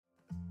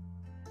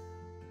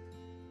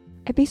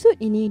Episod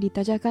ini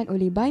ditajakan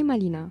oleh Bai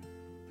Malina.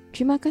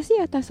 Terima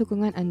kasih atas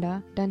sokongan anda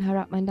dan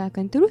harap anda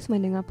akan terus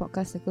mendengar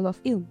podcast Circle of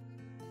Ilm.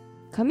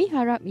 Kami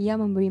harap ia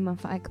memberi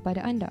manfaat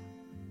kepada anda.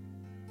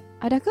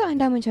 Adakah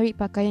anda mencari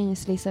pakaian yang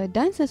selesa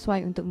dan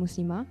sesuai untuk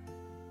muslimah?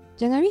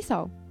 Jangan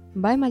risau,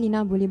 Bai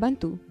Malina boleh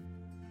bantu.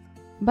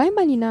 Bai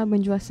Malina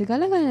menjual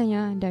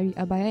segala-galanya dari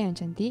abaya yang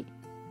cantik,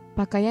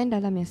 pakaian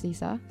dalam yang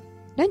selesa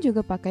dan juga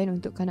pakaian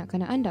untuk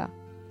kanak-kanak anda.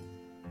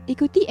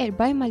 Ikuti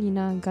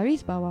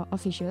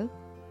 @BaiMalina_official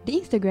di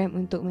Instagram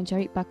untuk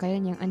mencari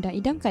pakaian yang anda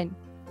idamkan.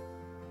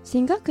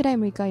 Singgah kedai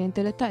mereka yang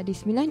terletak di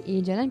 9A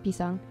Jalan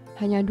Pisang,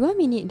 hanya 2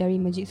 minit dari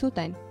Masjid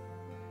Sultan.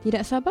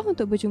 Tidak sabar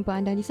untuk berjumpa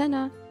anda di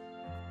sana.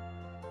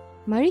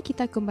 Mari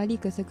kita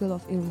kembali ke Circle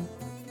of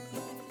Ilmu.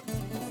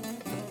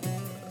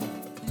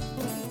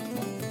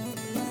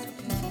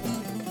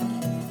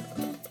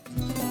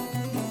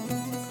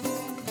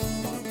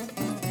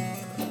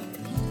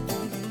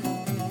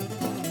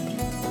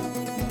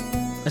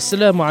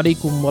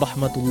 Assalamualaikum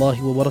warahmatullahi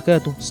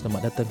wabarakatuh.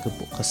 Selamat datang ke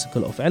podcast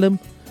Circle of Ilm.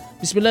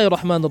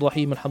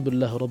 Bismillahirrahmanirrahim.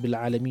 Alhamdulillah rabbil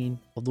alamin.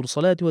 Afdhalus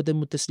salati wa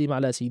tammu taslim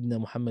ala sayyidina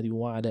Muhammad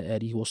wa ala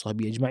alihi wa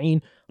sahbihi ajma'in.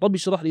 Rabbi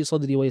shrah li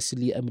sadri wa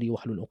yassir li amri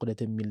wahlul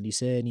 'uqdatam min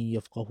lisani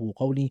yafqahu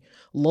qawli.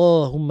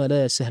 Allahumma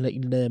la sahla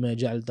illa ma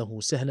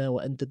ja'altahu sahla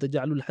wa anta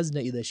taj'alul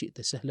hazna idza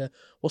syi'ta sahla.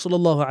 Wa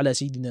sallallahu ala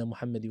sayyidina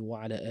Muhammad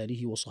wa ala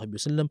alihi wa sahbihi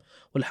wasallam.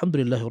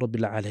 Walhamdulillahi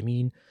rabbil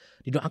alamin.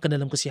 Didoakan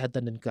dalam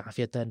kesihatan dan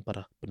keafiatan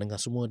para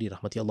pendengar semua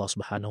dirahmati Allah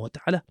Subhanahu wa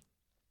taala.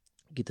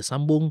 Kita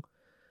sambung,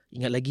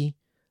 ingat lagi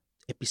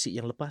episod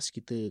yang lepas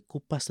kita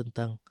kupas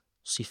tentang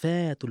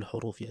sifatul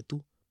huruf,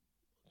 iaitu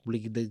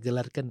boleh kita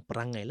gelarkan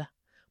perangai lah.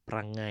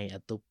 Perangai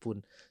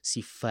ataupun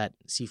sifat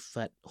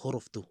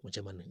huruf tu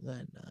macam mana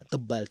kan?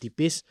 Tebal,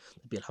 tipis.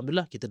 Tapi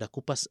alhamdulillah kita dah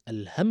kupas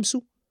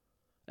al-hamsu.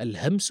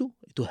 Al-hamsu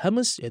itu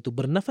hamas, iaitu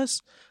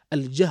bernafas.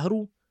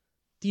 Al-jahru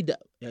tidak,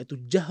 iaitu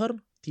jahr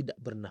tidak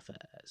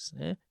bernafas.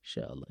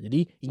 InsyaAllah.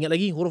 Jadi ingat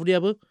lagi huruf dia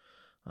apa?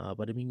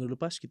 Pada minggu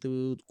lepas kita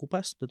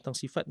kupas tentang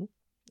sifat tu.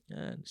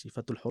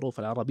 Sifatul huruf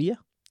al-arabiyah.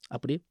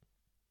 Apa dia?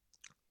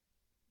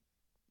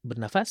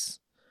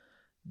 Bernafas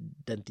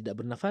dan tidak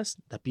bernafas.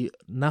 Tapi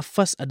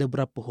nafas ada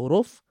berapa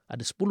huruf?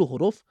 Ada 10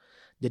 huruf.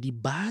 Jadi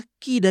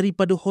baki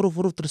daripada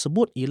huruf-huruf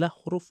tersebut ialah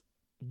huruf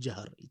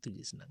jahr. Itu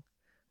je senang.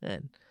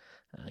 Kan?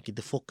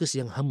 Kita fokus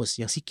yang hamas,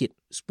 yang sikit.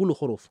 10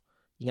 huruf.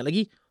 Ingat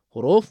lagi?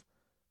 Huruf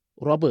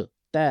apa?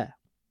 Ta.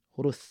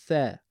 Huruf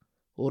tha.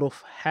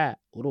 Huruf ha.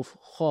 Huruf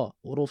kha.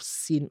 Huruf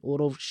sin.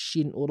 Huruf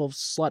shin. Huruf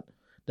sad.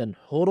 Dan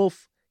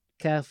huruf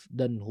kaf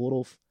dan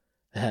huruf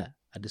ha.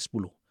 Ada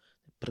 10.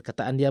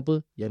 Perkataan dia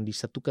apa? Yang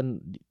disatukan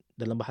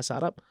dalam bahasa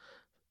Arab,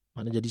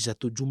 mana jadi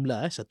satu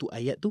jumlah, satu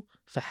ayat tu,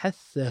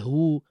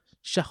 fahathahu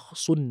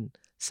syakhsun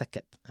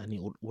sakat. Ni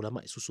ulama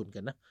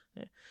susunkan lah.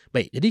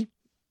 Baik, jadi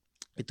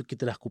itu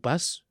kita dah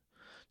kupas.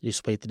 Jadi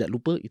supaya tidak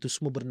lupa, itu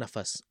semua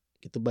bernafas.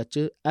 Kita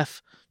baca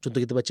af. Contoh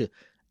kita baca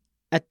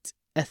at,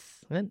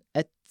 ath, kan?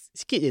 At,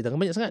 sikit je, jangan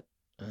banyak sangat.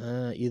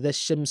 Idza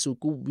syamsu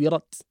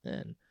kuwirat.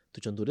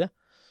 Itu contoh dia.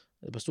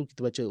 Lepas tu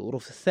kita baca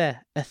huruf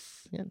tha,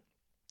 ath, kan?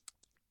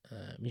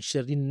 Min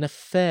syarrin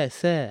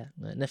naffatha,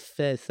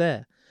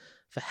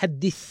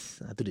 fahaddith.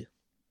 Itu dia.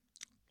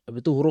 Lepas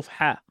tu huruf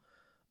ha,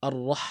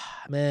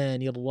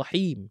 ar-rahmanir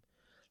rahim.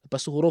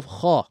 Lepas tu huruf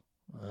kha,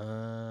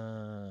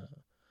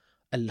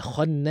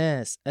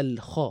 al-khannas,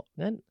 al-kha,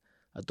 kan?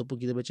 Ataupun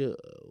kita baca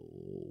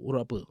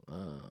huruf apa?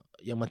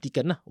 Yang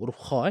matikan lah,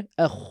 huruf kha,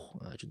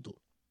 contoh.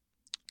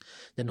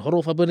 Dan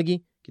huruf apa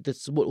lagi? Kita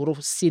sebut huruf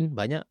sin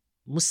banyak.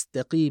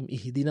 Mustaqim,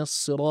 ihdinas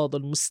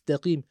siratal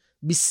mustaqim,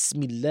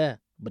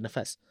 bismillah,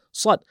 bernafas.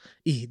 Sad,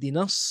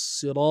 ihdinas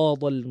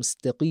siratal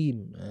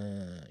mustaqim.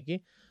 Okay.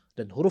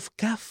 Dan huruf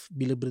kaf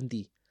bila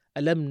berhenti.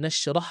 Alam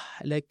nashrah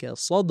laka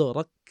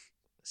sadrak.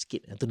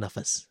 Sikit, itu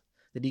nafas.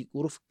 Jadi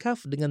huruf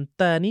kaf dengan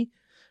ta ni,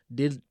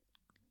 dia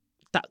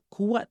tak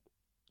kuat.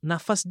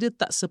 Nafas dia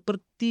tak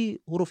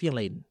seperti huruf yang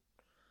lain.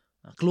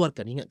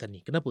 Keluarkan, ingatkan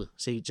ni. Kenapa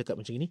saya cakap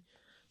macam ini?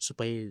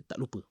 Supaya tak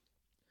lupa.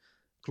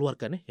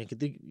 Keluarkan. Yang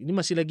kita, ini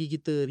masih lagi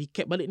kita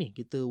recap balik ni.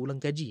 Kita ulang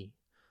kaji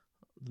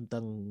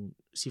tentang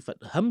sifat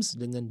hams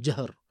dengan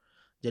jahr.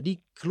 Jadi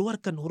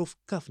keluarkan huruf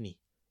kaf ni.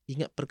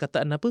 Ingat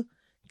perkataan apa?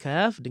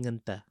 Kaf dengan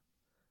ta.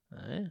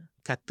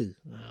 Kata.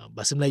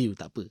 Bahasa Melayu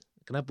tak apa.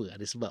 Kenapa?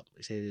 Ada sebab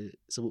saya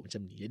sebut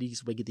macam ni. Jadi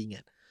supaya kita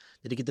ingat.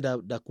 Jadi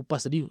kita dah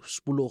kupas tadi 10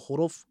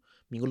 huruf.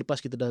 Minggu lepas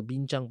kita dah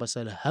bincang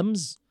pasal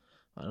hams.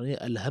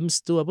 Maknanya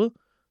al-hams tu apa?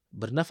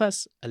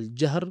 Bernafas.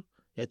 Al-jahr,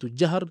 iaitu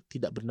jahr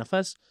tidak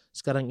bernafas.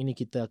 Sekarang ini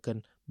kita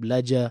akan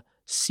belajar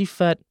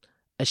sifat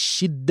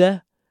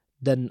asyiddah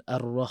dan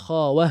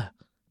ar-rakhawah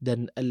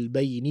dan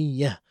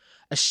al-bainiyah.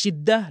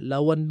 Asyiddah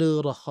lawan dia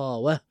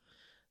rakhawah.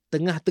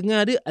 Tengah-tengah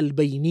dia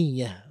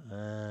al-bainiyah.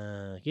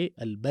 Okay?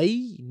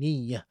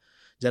 Al-bainiyah.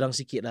 Jarang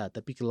sikit lah.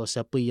 Tapi kalau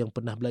siapa yang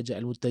pernah belajar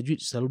ilmu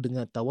tajwid selalu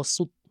dengar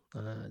tawassut.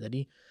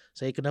 Jadi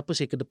kenapa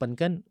saya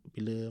kedepankan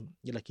bila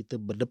yalah kita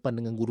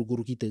berdepan dengan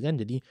guru-guru kita kan.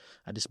 Jadi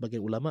ada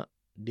sebagian ulama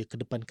dia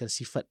kedepankan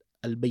sifat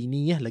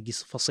al-bainiyah lagi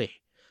fasih,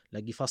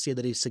 lagi fasih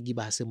dari segi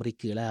bahasa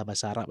mereka lah,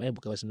 bahasa Arab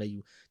bukan bahasa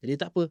Melayu. Jadi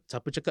tak apa,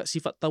 siapa cakap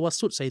sifat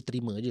tawassut saya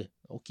terima je.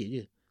 Okey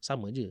je,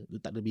 sama je,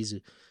 tak ada beza.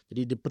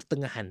 Jadi di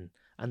pertengahan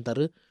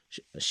antara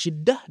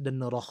syiddah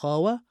dan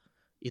rakhawah,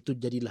 itu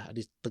jadilah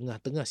di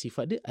tengah-tengah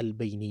sifat dia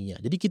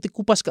al-bainiyah. Jadi kita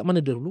kupas kat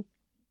mana dulu?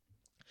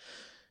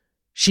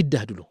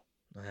 Syiddah dulu.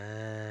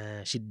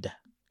 Syiddah.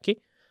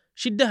 Okey.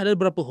 Syiddah ada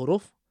berapa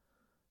huruf?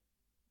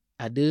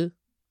 Ada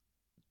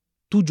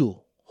 7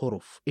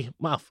 huruf. 8,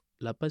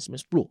 9,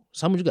 10.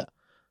 Sama juga.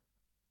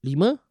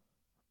 5,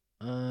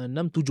 6,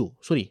 7.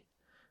 Sorry.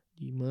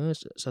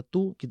 5,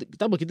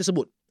 1. Kita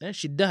sebut.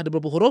 Syiddah ada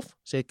berapa huruf?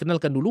 Saya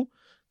kenalkan dulu.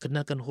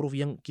 Kenalkan huruf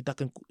yang kita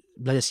akan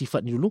belajar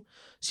sifat ni dulu.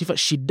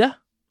 Sifat syiddah.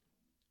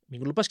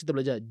 Minggu lepas kita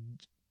belajar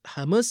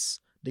hamas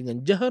dengan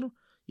jahar.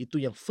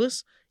 Itu yang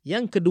first.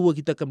 Yang kedua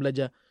kita akan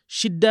belajar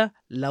syiddah,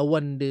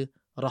 lawan dia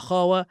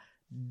rakhawa,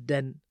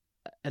 dan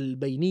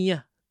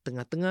al-bainiyah,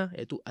 tengah-tengah,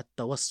 iaitu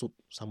at-tawassut.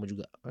 Sama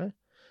juga.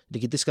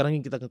 Jadi kita sekarang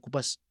ni kita akan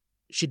kupas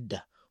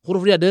syiddah.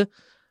 Huruf dia ada,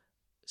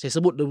 saya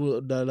sebut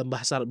dalam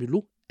bahasa Arab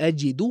dulu,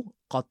 ajidu,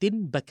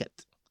 qatin, bakat.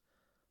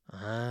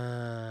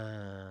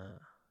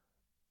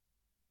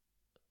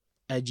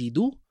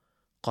 Ajidu,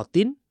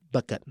 qatin,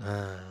 bakat.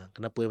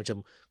 Kenapa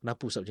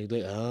Ustaz macam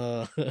itu?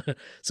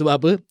 Sebab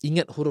apa?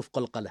 Ingat huruf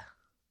qalqalah.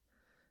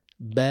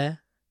 Ba,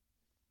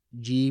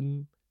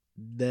 jim,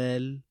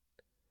 dal,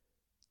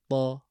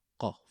 ta,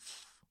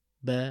 qaf.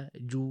 Ba,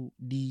 ju,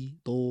 di,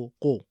 to,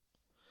 ko.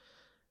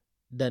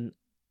 Dan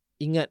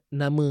ingat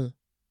nama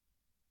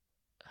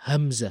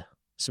Hamzah.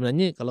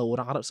 Sebenarnya kalau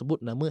orang Arab sebut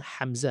nama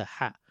Hamzah,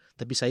 ha.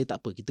 Tapi saya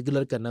tak apa. Kita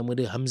gelarkan nama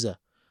dia Hamzah.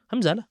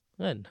 Hamzah lah.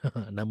 Kan?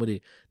 Nama dia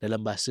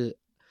dalam bahasa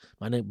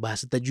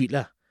tajwid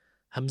lah.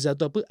 Hamzah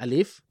tu apa?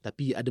 Alif.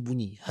 Tapi ada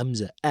bunyi.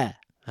 Hamzah. A.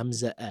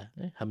 Hamzah A.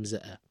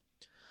 Hamzah A.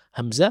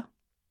 Hamzah.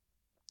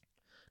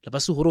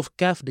 Lepas tu huruf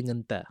kaf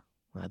dengan ta.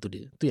 Tu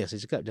dia. Tu yang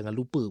saya cakap. Jangan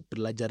lupa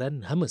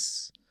pelajaran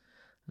hamas.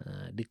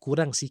 Dia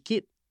kurang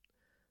sikit.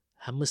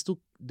 Hamas tu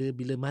dia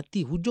bila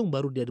mati hujung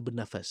baru dia ada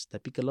bernafas.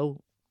 Tapi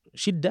kalau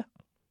syiddah,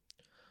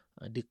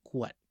 dia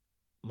kuat.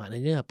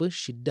 Maknanya apa?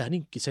 Syiddah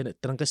ni, saya nak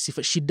terangkan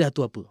sifat syiddah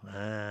tu apa.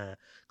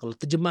 Kalau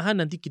terjemahan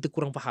nanti kita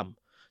kurang faham.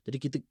 Jadi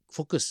kita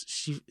fokus.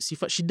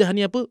 Sifat syiddah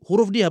ni apa?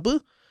 Huruf dia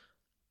apa?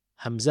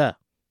 Hamzah.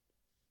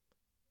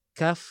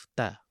 Kaf,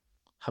 ta.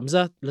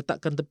 Hamzah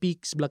letakkan tepi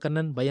sebelah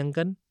kanan.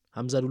 Bayangkan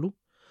Hamzah dulu.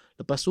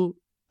 Lepas tu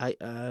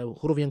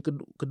huruf yang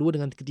kedua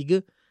dengan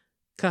ketiga.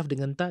 Kaf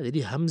dengan ta. Jadi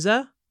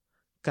Hamzah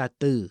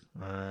kata.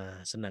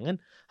 Senang kan?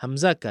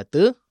 Hamzah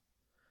kata.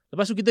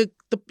 Lepas tu kita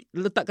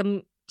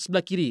letakkan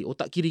sebelah kiri,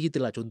 otak kiri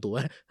kita lah contoh.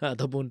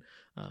 Ataupun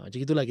macam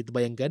itulah kita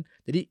bayangkan.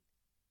 Jadi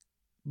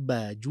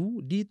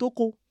baju di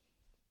toko.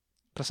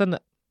 Perasan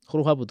tak?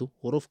 Huruf apa tu?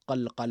 Huruf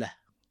qalqalah.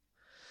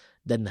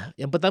 Dan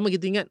yang pertama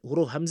kita ingat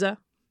huruf Hamzah.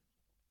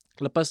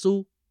 Lepas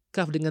tu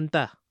kaf dengan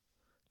ta.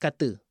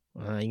 Kata.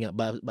 Ingat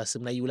bahasa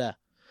Melayu lah.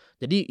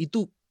 Jadi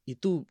itu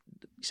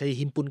saya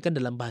himpunkan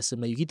dalam bahasa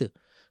Melayu kita.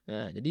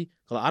 Jadi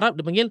kalau Arab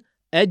dia panggil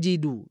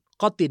ajidu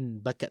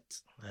qatin bakat.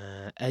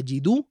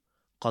 Ajidu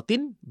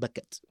qatin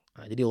bakat.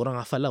 Jadi orang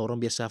hafal lah, orang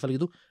biasa hafal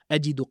gitu.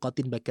 Ajidu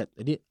qatin bakat.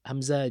 Jadi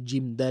hamzah,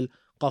 jim, dal,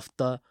 qaf,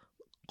 ta,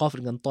 qaf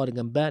dengan ta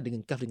dengan ba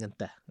dengan kaf dengan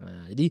ta.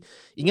 Jadi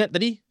ingat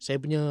tadi saya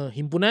punya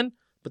himpunan.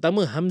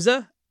 Pertama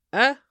hamzah,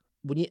 a,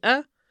 bunyi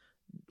a,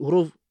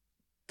 huruf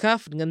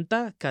kaf dengan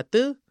ta,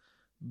 kata,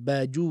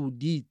 baju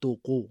di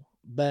toko.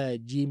 Ba,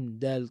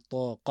 jim, dal,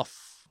 ta, qaf.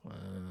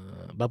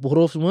 Berapa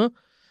huruf semua?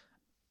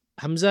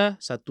 Hamzah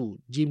 1,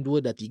 jim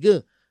 2 dah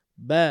 3.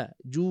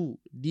 Baju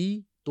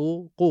di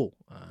toko.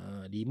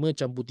 5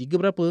 campur 3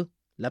 berapa?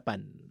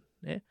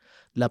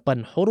 8.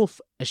 8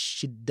 huruf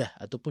asyiddah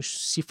ataupun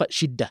sifat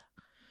syiddah.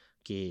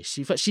 Okey,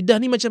 sifat syiddah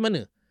ni macam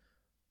mana?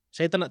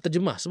 Saya tak nak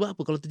terjemah. Sebab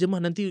apa? Kalau terjemah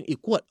nanti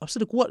kuat. Apa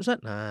dia kuat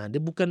Ustaz? Dia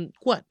bukan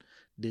kuat.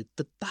 Dia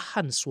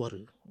tertahan suara.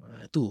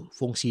 Itu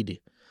fungsi dia.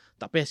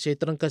 Tak payah saya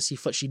terangkan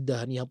sifat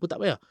syiddah ni apa, tak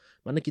payah.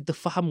 Mana kita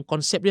faham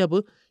konsep dia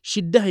apa?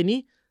 Syiddah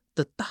ini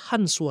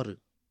tertahan suara.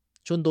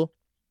 Contoh,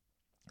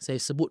 saya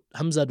sebut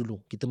Hamzah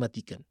dulu. Kita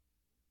matikan.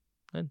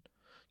 Kan?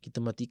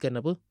 Kita matikan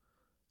apa?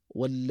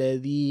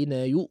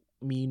 Walladzina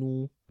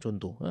yu'minu.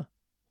 Contoh.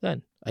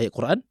 Kan? Ayat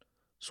Quran.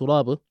 Surah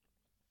apa?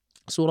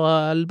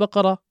 Surah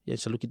Al-Baqarah. Yang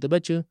selalu kita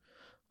baca.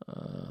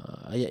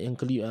 Ayat yang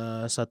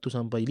 1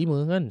 sampai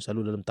 5 kan?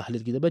 Selalu dalam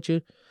tahlil kita baca.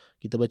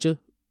 Kita baca.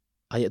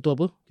 Ayat tu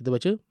apa? Kita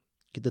baca.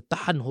 Kita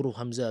tahan huruf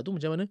Hamzah tu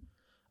macam mana?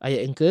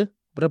 Ayat yang ke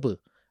berapa?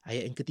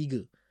 Ayat yang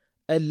ketiga.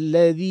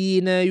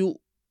 Alladzina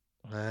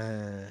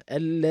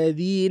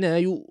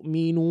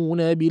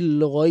yu'minuna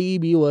bil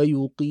ghaibi wa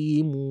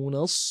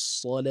yuqimuna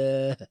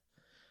as-salah.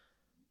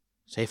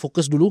 Saya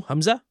fokus dulu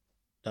Hamzah.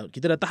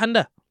 Kita dah tahan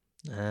dah.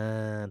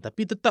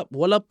 Tapi tetap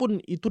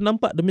walaupun itu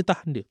nampak demi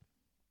tahan dia.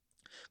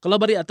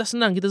 Kalau balik atas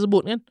senang kita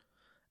sebut kan.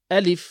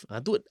 Alif.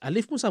 Tu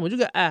alif pun sama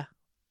juga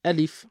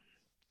alif.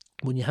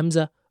 Bunyi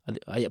Hamzah.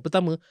 Ayat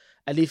pertama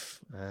alif.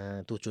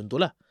 Tu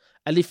contohlah.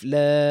 Alif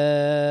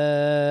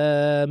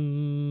lam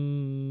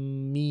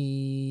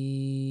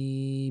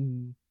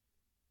mim.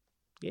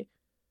 Okay.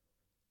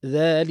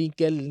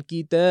 Dzalikal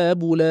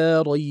kitabu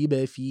la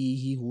raiba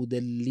fihi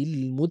hudan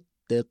lil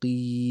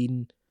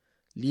muttaqin.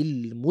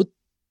 Lil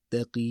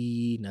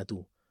muttaqin. Tu.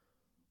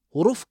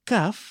 Huruf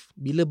kaf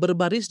bila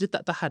berbaris dia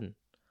tak tahan.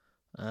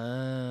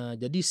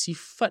 Jadi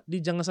sifat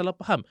dia jangan salah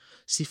faham.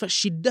 Sifat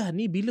syiddah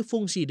ni bila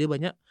fungsi dia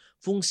banyak.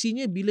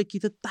 Fungsinya bila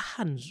kita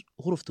tahan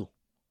huruf tu.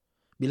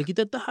 Bila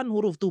kita tahan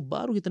huruf tu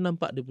baru kita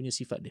nampak dia punya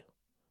sifat dia.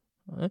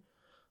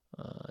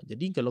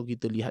 Jadi kalau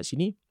kita lihat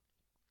sini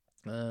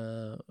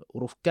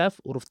huruf kaf,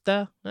 huruf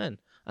ta kan.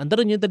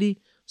 Antaranya tadi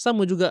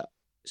sama juga,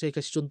 saya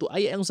kasih contoh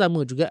ayat yang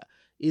sama juga.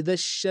 Idza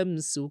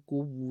syamsu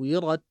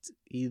kuwirat.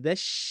 Idza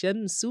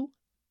syamsu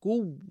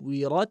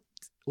kuwirat.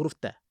 Huruf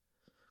ta.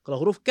 Kalau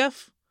huruf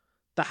kaf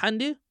tahan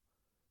dia,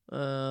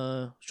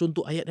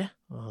 contoh ayat ya.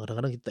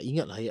 Kadang-kadang kita tak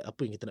ingat lah ayat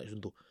apa yang kita nak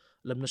contoh.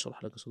 Alam nashrah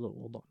laka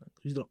sadrak.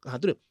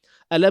 Tu dia.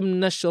 Alam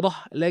nashrah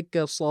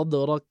laka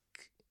sadrak.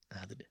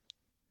 Tu dia.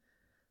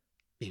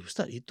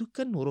 Ustaz, itu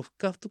kan huruf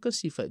kaf tu kan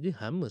sifat dia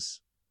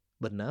hamas,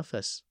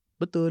 bernafas.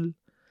 Betul.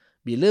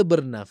 Bila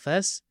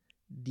bernafas,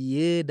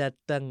 dia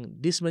datang.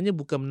 Dia sebenarnya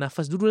bukan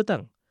bernafas dulu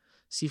datang.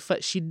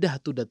 Sifat syiddah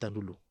tu datang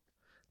dulu.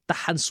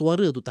 Tahan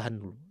suara tu tahan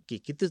dulu.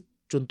 Okay, kita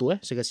contoh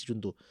saya kasih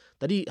contoh.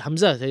 Tadi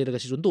Hamzah saya dah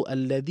kasih contoh.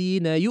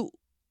 Alladzina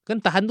kan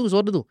tahan tu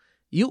suara tu.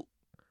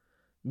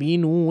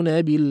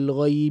 Minuna bil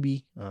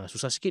ghaibi.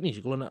 Susah sikit ni.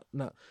 Kalau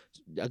nak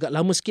agak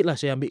lama sikit lah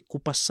saya ambil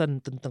kupasan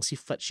tentang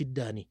sifat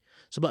syiddah ni.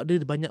 Sebab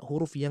dia banyak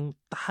huruf yang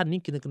tahan ni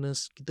kita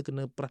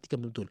kena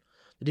perhatikan betul-betul.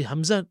 Jadi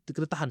Hamzah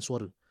kena tahan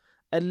suara.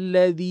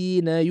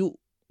 Alladzina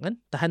kan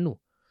tahan tu.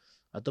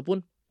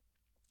 Ataupun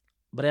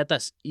baris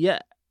atas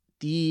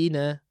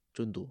tina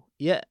contoh.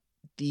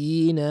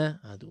 Tina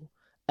tu.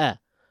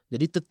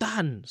 Jadi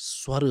tertahan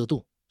suara tu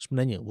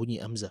sebenarnya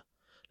bunyi Hamzah.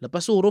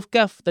 Lepas tu huruf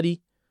kaf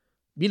tadi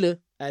bila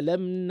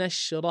alam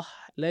nashrah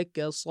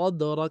laka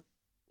sadrak.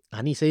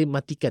 Ni saya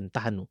matikan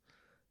tahan tu.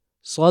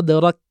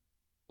 Sadrak.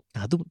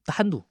 Tu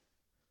tahan tu.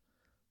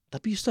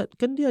 Tapi Ustaz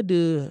kan dia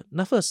ada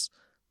nafas.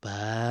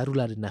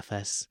 Barulah ada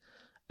nafas.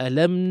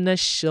 Alam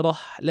nashrah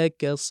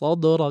laka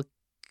sadrak.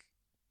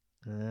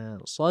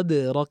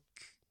 Sadrak.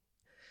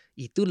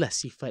 Itulah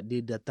sifat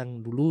dia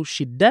datang dulu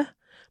syiddah,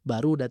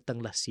 baru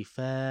datanglah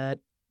sifat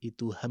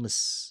itu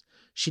hamas.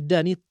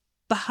 Syiddah ni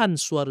tahan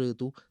suara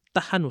tu,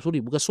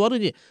 bukan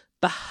suara je,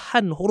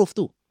 tahan huruf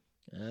tu.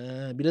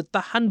 Bila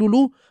tahan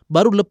dulu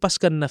baru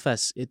lepaskan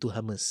nafas, itu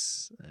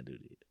hamas.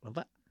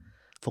 Nampak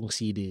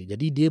fungsi dia.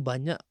 Jadi dia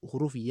banyak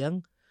huruf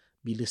yang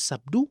bila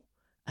sabdu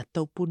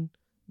ataupun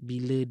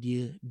bila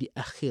dia di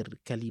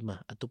akhir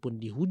kalimah ataupun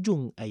di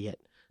hujung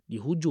ayat, di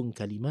hujung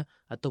kalimah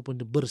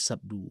ataupun dia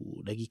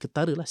bersabdu. Lagi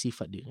ketara lah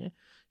sifat dia,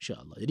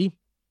 insya-Allah. Jadi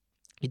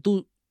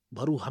itu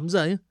baru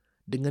Hamzah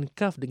dengan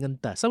kaf dengan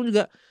ta. Sama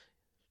juga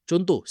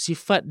contoh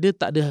sifat dia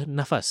tak ada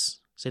nafas.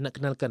 Saya nak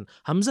kenalkan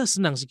Hamzah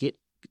senang sikit.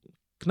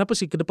 Kenapa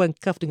saya ke depan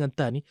kaf dengan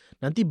ta ni?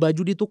 Nanti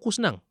baju dia toko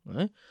senang.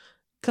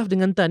 Kaf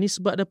dengan ta ni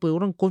sebab apa?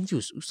 Orang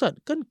confuse. Ustaz,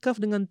 kan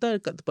kaf dengan ta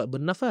kat tempat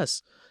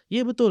bernafas.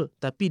 Ya betul,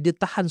 tapi dia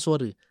tahan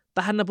suara.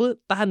 Tahan apa?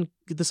 Tahan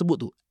kita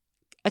sebut tu.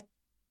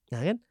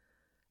 Kan?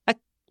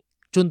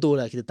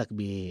 Contohlah kita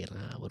takbir.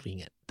 Baru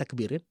ingat.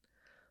 Takbir kan?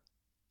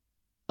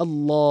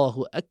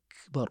 Allahu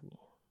Akbar.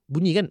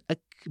 Bunyi kan?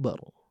 Akbar.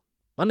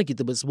 Mana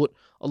kita bersebut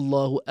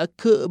Allahu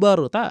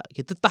Akbar? Tak.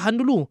 Kita tahan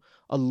dulu.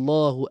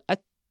 Allahu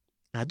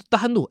Akbar. Tu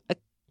tahan tu.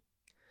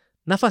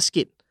 Nafas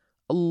sikit.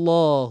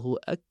 Allahu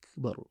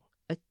Akbar.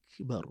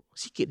 Akbar.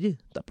 Sikit je.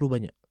 Tak perlu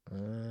banyak.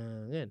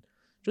 Kan?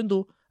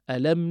 Contoh.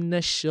 Alam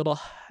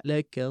nashrah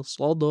laka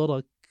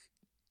sadrak.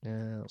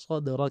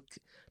 Sadrak.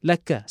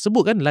 Laka.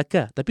 Sebut kan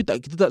laka. Tapi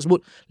kita tak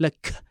sebut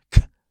laka.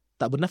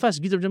 Tak bernafas.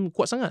 Kita macam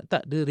kuat sangat.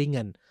 Tak. Dia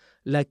ringan.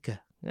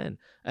 Laka. Kan?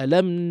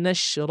 Alam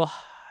nashrah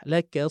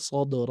laka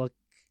sadrak.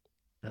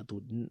 Tu.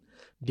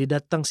 Dia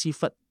datang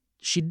sifat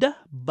syiddah,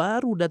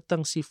 baru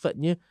datang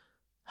sifatnya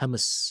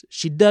hamas.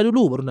 Syiddah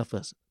dulu baru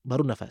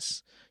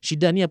nafas.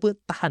 Syiddah ni apa?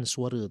 Tahan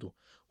suara tu.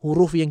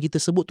 Huruf yang kita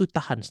sebut tu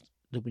tahan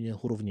dia punya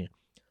hurufnya.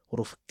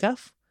 Huruf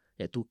kaf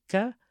iaitu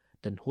ka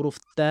dan huruf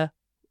ta.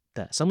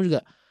 Sama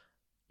juga.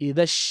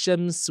 Idza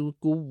syamsu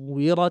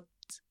kuwirat.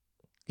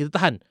 Kita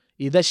tahan.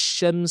 Idza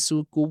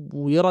syamsu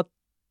kuwirat.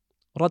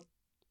 Rat.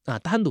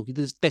 Tahan tu.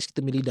 Kita test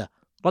kita lidah.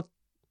 Rat.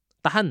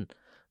 Tahan.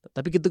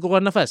 Tapi kita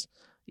keluar nafas.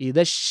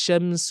 Idza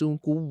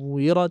syamsu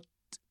kuwirat.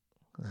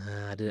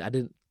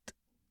 Ada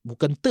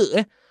bukan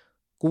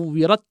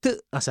kuwirat.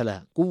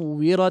 Salah.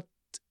 Kuwirat.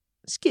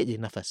 Sikit je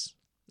nafas.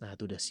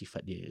 Tu dah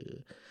sifat dia.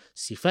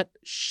 Sifat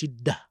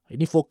syiddah.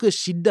 Ini fokus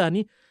syiddah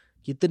ni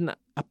kita nak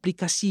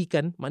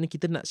aplikasikan, maknanya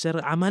kita nak secara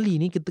amali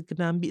ni kita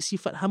kena ambil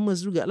sifat hamas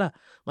jugalah.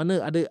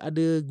 Mana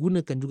ada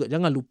gunakan juga.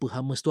 Jangan lupa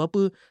hamas tu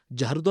apa,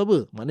 jahr tu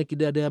apa. Maknanya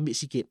kita ada ambil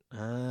sikit.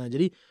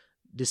 Jadi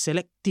dia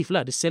selektif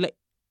lah.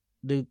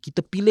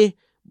 Kita pilih.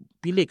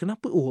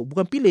 Kenapa?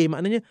 Bukan pilih.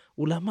 Maknanya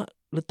ulama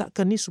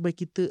letakkan ni supaya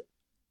kita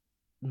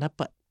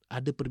dapat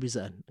ada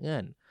perbezaan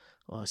kan.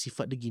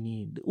 Sifat dia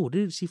gini.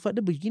 Dia sifat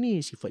dia begini,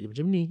 sifat dia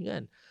macam ni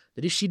kan.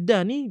 Jadi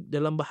syiddah ni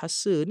dalam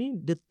bahasa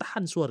ni dia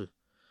tahan suara.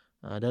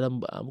 Dalam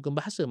bukan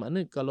bahasa,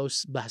 maknanya kalau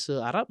bahasa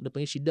Arab dia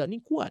panggil syiddah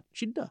ni kuat,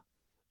 syiddah.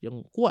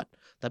 yang kuat.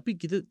 Tapi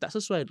kita tak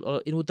sesuai.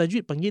 Ilmu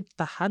tajwid panggil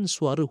tahan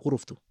suara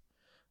huruf tu.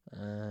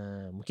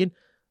 Mungkin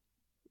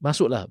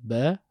masuklah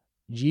ba,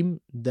 jim,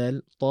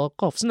 dal, ta,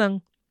 qaf.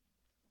 Senang.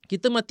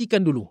 Kita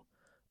matikan dulu.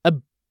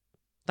 Ab,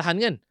 tahan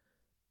kan?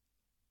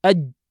 Aj,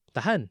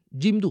 tahan.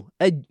 Jim tu.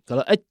 Aj.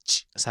 Kalau aj,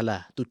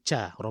 salah. Tu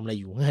ca, orang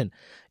Melayu kan.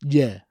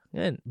 Ja,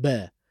 kan?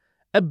 Ba.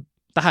 Ab,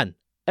 tahan.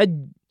 Aj,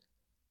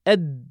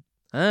 ad.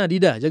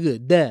 Lidah, jaga.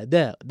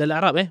 Da. Dal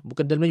Arab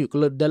bukan dal Melayu.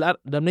 Kalau dal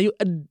Melayu,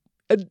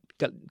 ad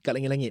kat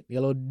langit-langit.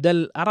 Kalau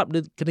dal Arab,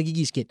 dia kena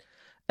gigi sikit.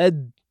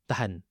 Ad,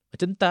 tahan.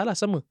 Macam ta lah,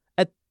 sama.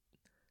 Ad.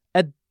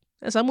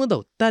 Sama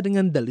tau. Ta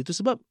dengan dal. Itu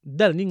sebab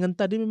dal ni dengan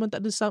ta dia memang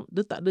tak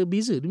ada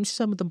beza. Dia mesti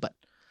sama tempat.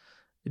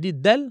 Jadi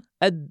dal,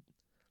 ad.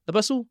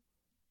 Lepas tu,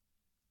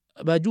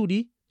 baju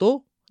di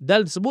to,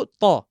 dal sebut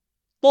ta.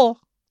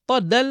 Ta,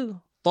 dal,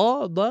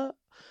 ta, da,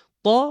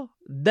 ta,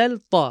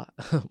 dal, ta.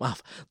 Maaf.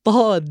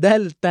 Ta,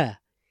 dal,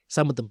 ta.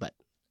 Sama tempat.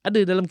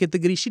 Ada dalam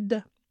kategori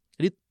syiddah.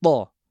 Jadi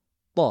ta.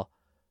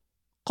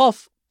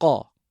 Qaf,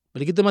 qa.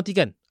 Bila kita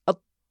matikan. Ak.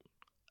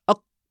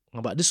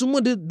 Nampak? Dia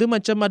semua dia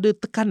macam ada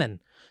tekanan.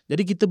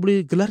 Jadi kita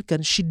boleh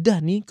gelarkan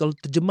syiddah ni, kalau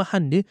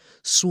terjemahan dia,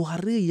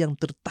 suara yang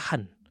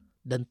tertahan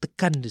dan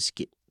tekan dia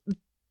sikit.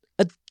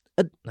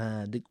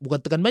 Dia bukan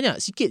tekan banyak,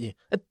 sikit je.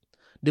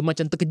 Dia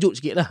macam terkejut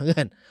sikit lah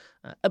kan.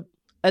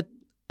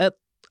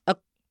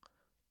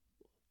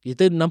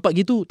 Kita nampak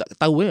gitu, tak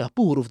tahu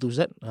apa huruf tu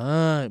Ustaz.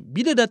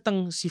 Bila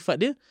datang sifat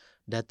dia,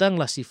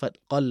 datanglah sifat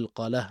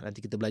qalqalah. Nanti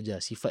kita belajar.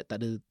 Sifat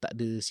tak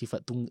ada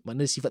sifat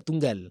makna sifat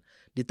tunggal.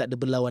 Dia tak ada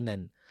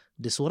berlawanan.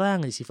 Dia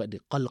seorang je sifat dia.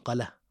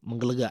 Qalqalah,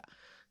 menggelegak.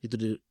 Itu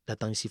dia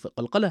datang sifat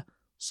qalqalah.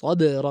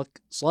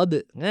 Sadrak,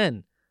 sad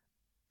kan.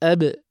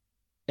 Ab,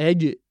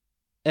 aj,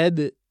 ad,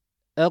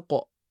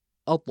 aqa,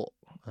 ata.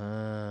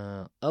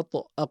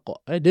 Aqa.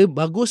 Dia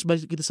bagus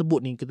kita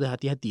sebut ni, kita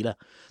hati-hatilah.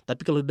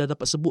 Tapi kalau dah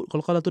dapat sebut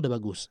qalqalah tu dah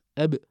bagus.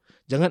 Ab.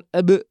 Jangan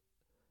ab,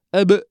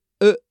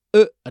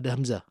 ada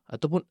hamzah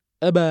ataupun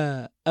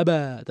aba,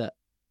 tak.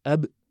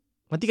 Ab.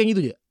 Matikan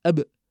gitu je. Ab.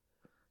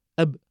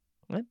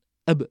 Kan?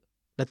 Ab.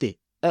 Latih.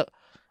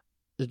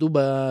 Itu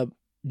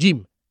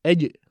jim,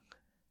 aj.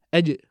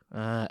 Aj.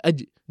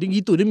 Dia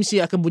gitu, dia mesti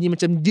akan bunyi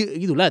macam je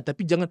gitulah,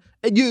 tapi jangan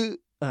je.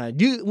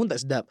 Je pun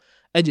tak sedap.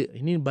 Aja.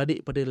 Ini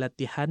balik pada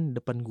latihan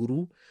depan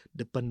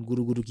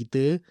guru-guru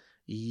kita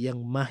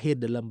yang mahir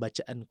dalam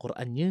bacaan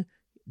Qurannya,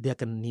 dia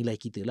akan nilai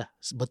kita lah.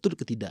 Betul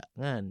ke tidak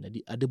kan?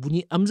 Jadi ada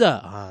bunyi hamzah.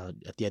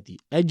 Hati-hati.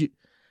 Aj,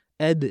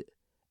 ad,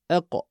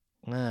 aqa.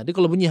 Dia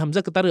kalau bunyi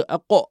hamzah ketara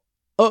aqa.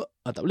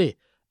 Tak boleh.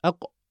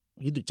 Aqa.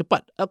 Gitu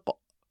cepat. Aqa.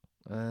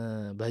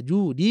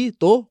 Baju di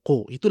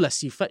toko. Itulah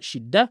sifat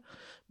syiddah.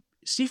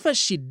 Sifat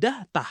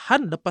syiddah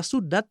tahan, lepas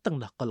tu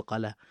datanglah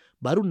qalqalah.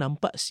 Baru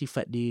nampak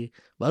sifat dia,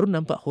 baru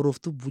nampak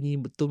huruf tu bunyi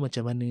betul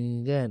macam mana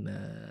kan.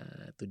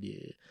 Itu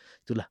dia.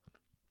 Itulah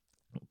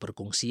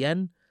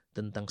perkongsian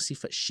tentang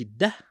sifat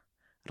syiddah.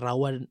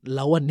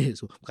 Lawan dia,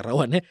 bukan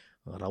rawan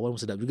rawan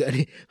sedap juga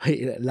ni.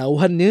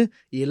 Lawannya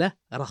ialah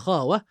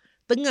rakhawah.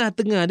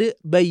 Tengah-tengah dia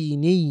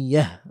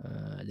bainiyah.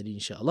 Jadi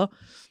insya-Allah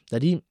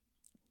tadi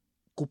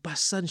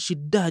kupasan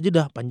syiddah je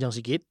dah panjang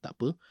sikit, tak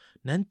apa.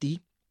 Nanti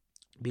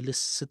bila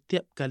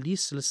setiap kali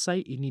selesai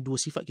ini dua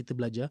sifat kita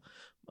belajar,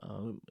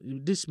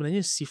 dia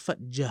sebenarnya sifat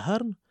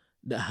jahar,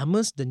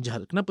 hamas dan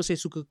jahar. Kenapa saya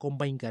suka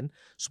combinekan?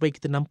 Supaya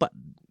kita nampak,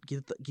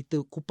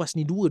 kita kupas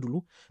ni dua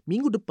dulu.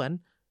 Minggu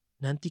depan,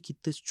 nanti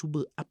kita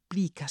cuba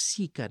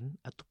aplikasikan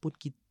ataupun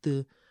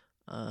kita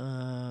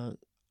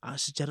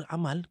secara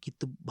amal,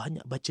 kita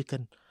banyak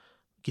bacakan,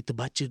 kita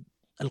baca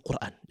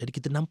Al-Quran. Jadi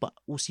kita nampak,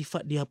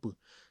 sifat dia apa?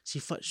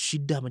 Sifat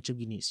syiddah macam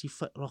gini,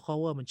 sifat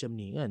rakhawah macam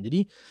ni kan.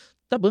 Jadi,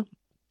 tak apa.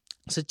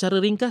 Secara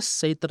ringkas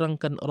saya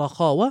terangkan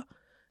rakhawah.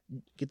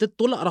 Kita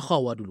tolak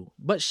rakhawah dulu.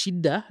 But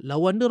syiddah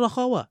lawan dia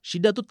rakhawah.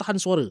 Syiddah tu tahan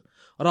suara.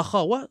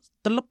 Rakhawah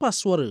terlepas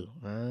suara.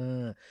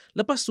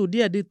 Lepas tu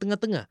dia ada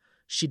tengah-tengah.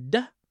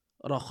 Syiddah,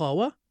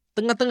 rakhawah,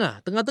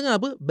 tengah-tengah. Tengah-tengah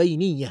apa?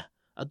 Bainiyah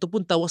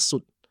ataupun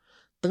tawassut.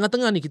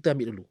 Tengah-tengah ni kita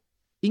ambil dulu.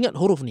 Ingat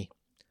huruf ni.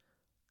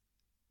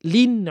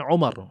 Lin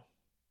Umar.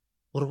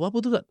 Huruf apa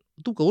tu tak?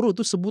 Tu bukan huruf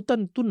tu,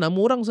 sebutan tu nama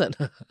orang Ustaz.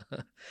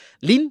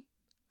 Lin,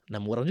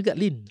 nama orang juga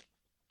Lin.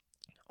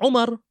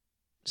 Umar,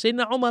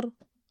 Sayyidina Umar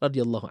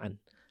radhiyallahu an.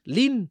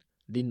 Lin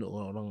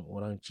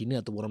orang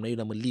Cina atau orang Melayu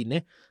nama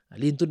Lin.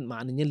 Lin tu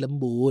maknanya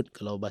lembut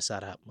kalau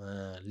bahasa Arab.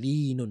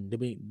 Linun,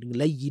 dengan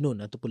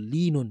layyinun ataupun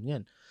linun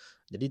kan.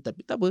 Jadi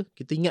tapi tak apa,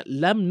 kita ingat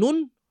lam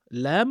nun,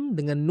 lam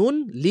dengan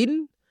nun,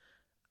 lin,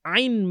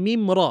 ain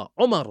mim ra,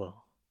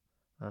 Umar.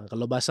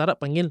 Kalau bahasa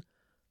Arab panggil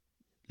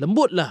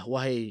lembutlah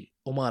wahai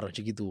Umar, macam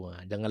gitu.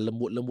 Jangan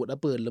lembut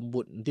apa,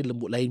 lembut nanti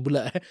lembut lain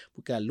pula.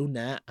 Bukan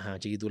lunak,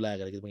 macam gitulah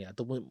kalau kita panggil.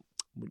 Ataupun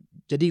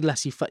jadilah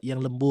sifat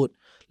yang lembut,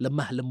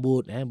 lemah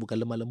lembut, bukan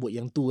lemah lembut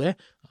yang tu.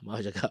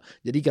 Maaf cakap.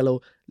 Jadi kalau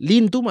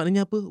lin tu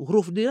maknanya apa?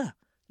 Huruf dia lah.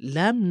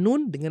 Lam,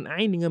 nun dengan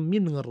ain dengan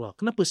mim dengan ra.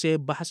 Kenapa saya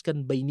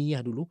bahaskan bainiyah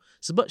dulu?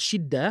 Sebab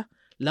syiddah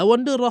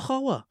lawan dia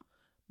rakhawah.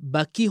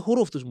 Baki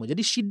huruf tu semua.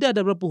 Jadi syiddah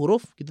ada berapa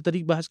huruf? Kita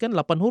tadi bahaskan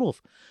 8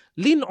 huruf.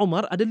 Lin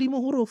Umar ada 5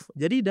 huruf.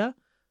 Jadi dah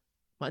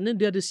Maknanya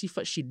dia ada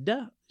sifat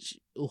syiddah,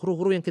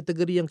 huruf-huruf yang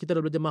kategori yang kita dah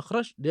belajar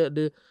makhraj, dia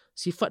ada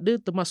sifat dia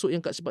termasuk yang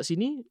kat sifat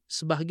sini,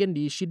 sebahagian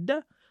di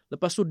syiddah,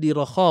 lepas tu di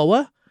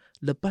rakhawah,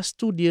 lepas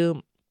tu dia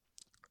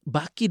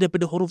baki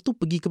daripada huruf tu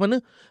pergi ke mana?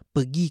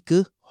 Pergi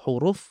ke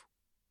huruf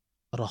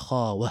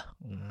rakhawah.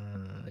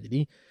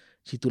 Jadi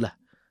situlah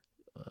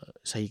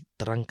saya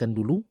terangkan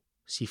dulu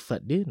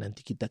sifat dia,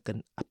 nanti kita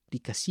akan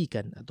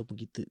aplikasikan ataupun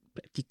kita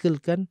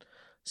praktikalkan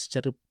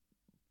secara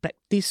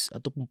praktis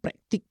ataupun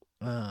praktik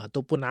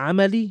ataupun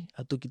amali,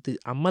 atau kita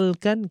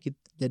amalkan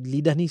jadi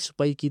lidah ni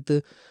supaya kita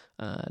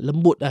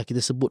lembut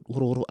kita sebut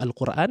huruf-huruf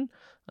Al-Quran,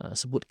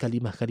 sebut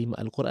kalimah-kalimah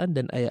Al-Quran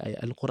dan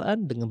ayat-ayat Al-Quran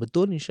dengan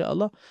betul,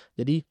 insya-Allah.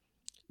 Jadi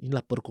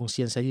inilah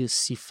perkongsian saya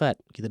sifat.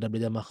 Kita dah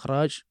belajar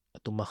makhraj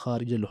atau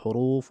makharijul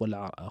huruf wal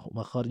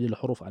makharijul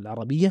huruf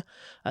al-arabiyyah,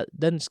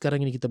 dan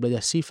sekarang ini kita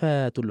belajar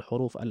sifatul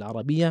huruf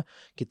al-arabiyyah.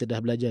 Kita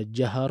dah belajar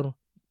jahar,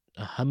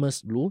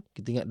 hamas dulu.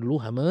 Kita ingat dulu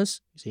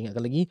hamas, saya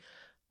ingatkan lagi.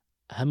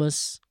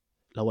 Hamas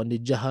lawan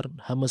dia jahar,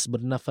 hamas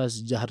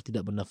bernafas, jahar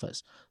tidak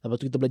bernafas. Lepas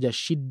tu kita belajar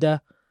syiddah,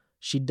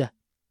 syiddah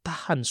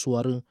tahan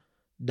suara,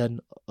 dan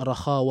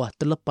rakhawah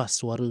terlepas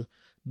suara,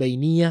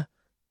 bainiyah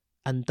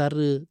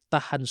antara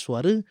tahan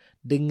suara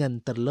dengan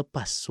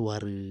terlepas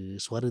suara.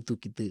 Suara tu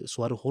kita,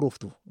 suara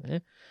huruf tu,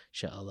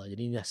 insya-Allah.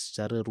 Jadi ini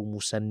secara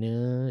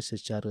rumusannya,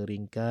 secara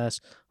ringkas,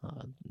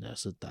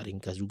 tak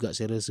ringkas juga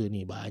saya rasa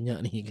ni,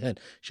 banyak ni kan,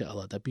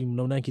 insya-Allah. Tapi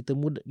mudah-mudahan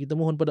kita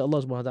mohon pada Allah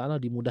Subhanahu Wa Taala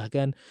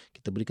dimudahkan,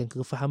 kita berikan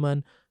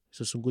kefahaman.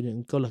 Sesungguhnya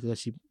Engkau lah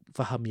kasih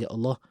faham ya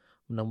Allah.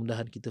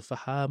 Mudah-mudahan kita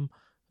faham,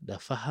 dah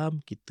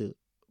faham, kita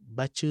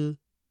baca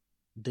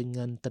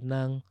dengan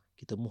tenang.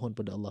 Kita mohon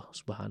pada Allah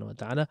Subhanahu Wa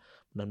Taala,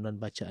 mudah-mudahan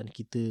bacaan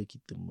kita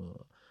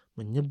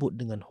menyebut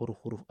dengan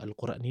huruf-huruf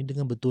Al-Quran ini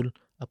dengan betul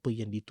apa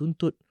yang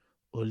dituntut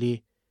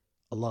oleh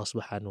Allah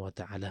Subhanahu Wa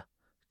Taala.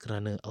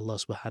 Kerana Allah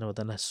Subhanahu Wa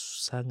Taala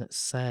sangat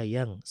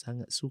sayang,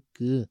 sangat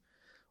suka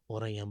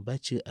orang yang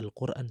baca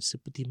Al-Quran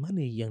seperti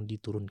mana yang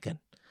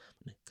diturunkan.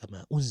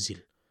 Kama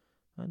unzil.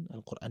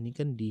 Al-Quran ini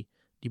kan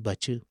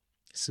dibaca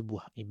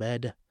sebuah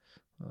ibadah,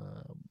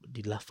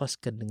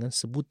 dilafazkan dengan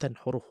sebutan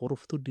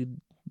huruf-huruf tu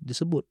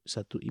disebut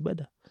satu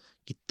ibadah.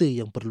 Kita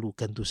yang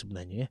perlukan tu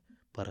sebenarnya,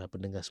 para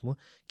pendengar semua,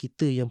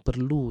 kita yang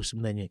perlu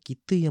sebenarnya,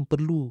 kita yang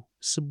perlu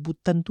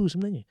sebutan tu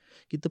sebenarnya.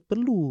 Kita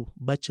perlu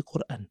baca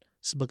Quran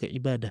sebagai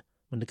ibadah,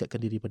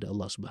 mendekatkan diri pada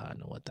Allah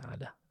Subhanahu Wa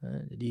Taala.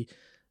 Jadi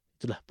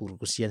itulah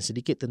perkongsian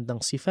sedikit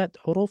tentang sifat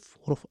huruf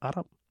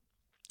Arab.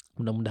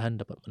 Mudah-mudahan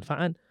dapat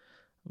manfaat.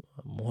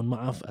 Mohon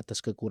maaf atas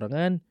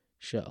kekurangan.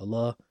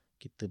 Insya-Allah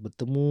kita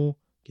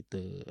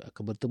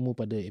akan bertemu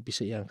pada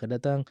episod yang akan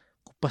datang.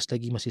 Kupas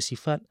lagi masih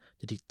sifat.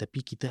 Jadi tapi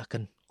kita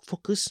akan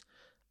fokus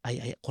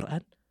ayat-ayat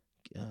Quran.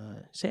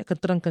 Saya akan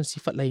terangkan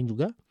sifat lain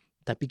juga,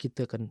 tapi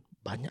kita akan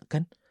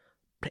banyakkan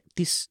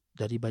praktis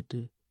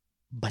daripada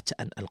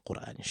bacaan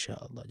Al-Quran,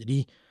 insya-Allah.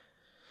 Jadi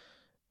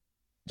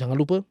jangan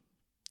lupa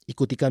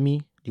ikuti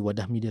kami di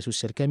wadah media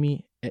sosial kami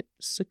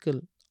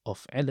 @Circle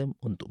of Alam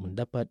untuk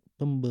mendapat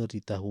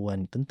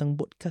pemberitahuan tentang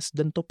podcast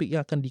dan topik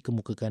yang akan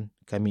dikemukakan.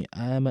 Kami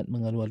amat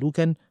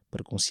mengalu-alukan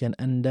perkongsian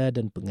anda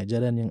dan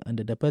pengajaran yang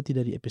anda dapati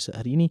dari episod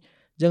hari ini.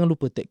 Jangan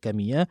lupa tag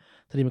kami ya.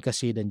 Terima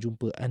kasih dan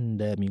jumpa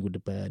anda minggu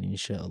depan,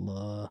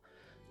 insya-Allah.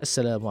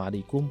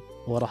 Assalamualaikum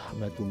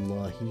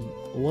warahmatullahi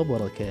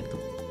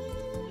wabarakatuh.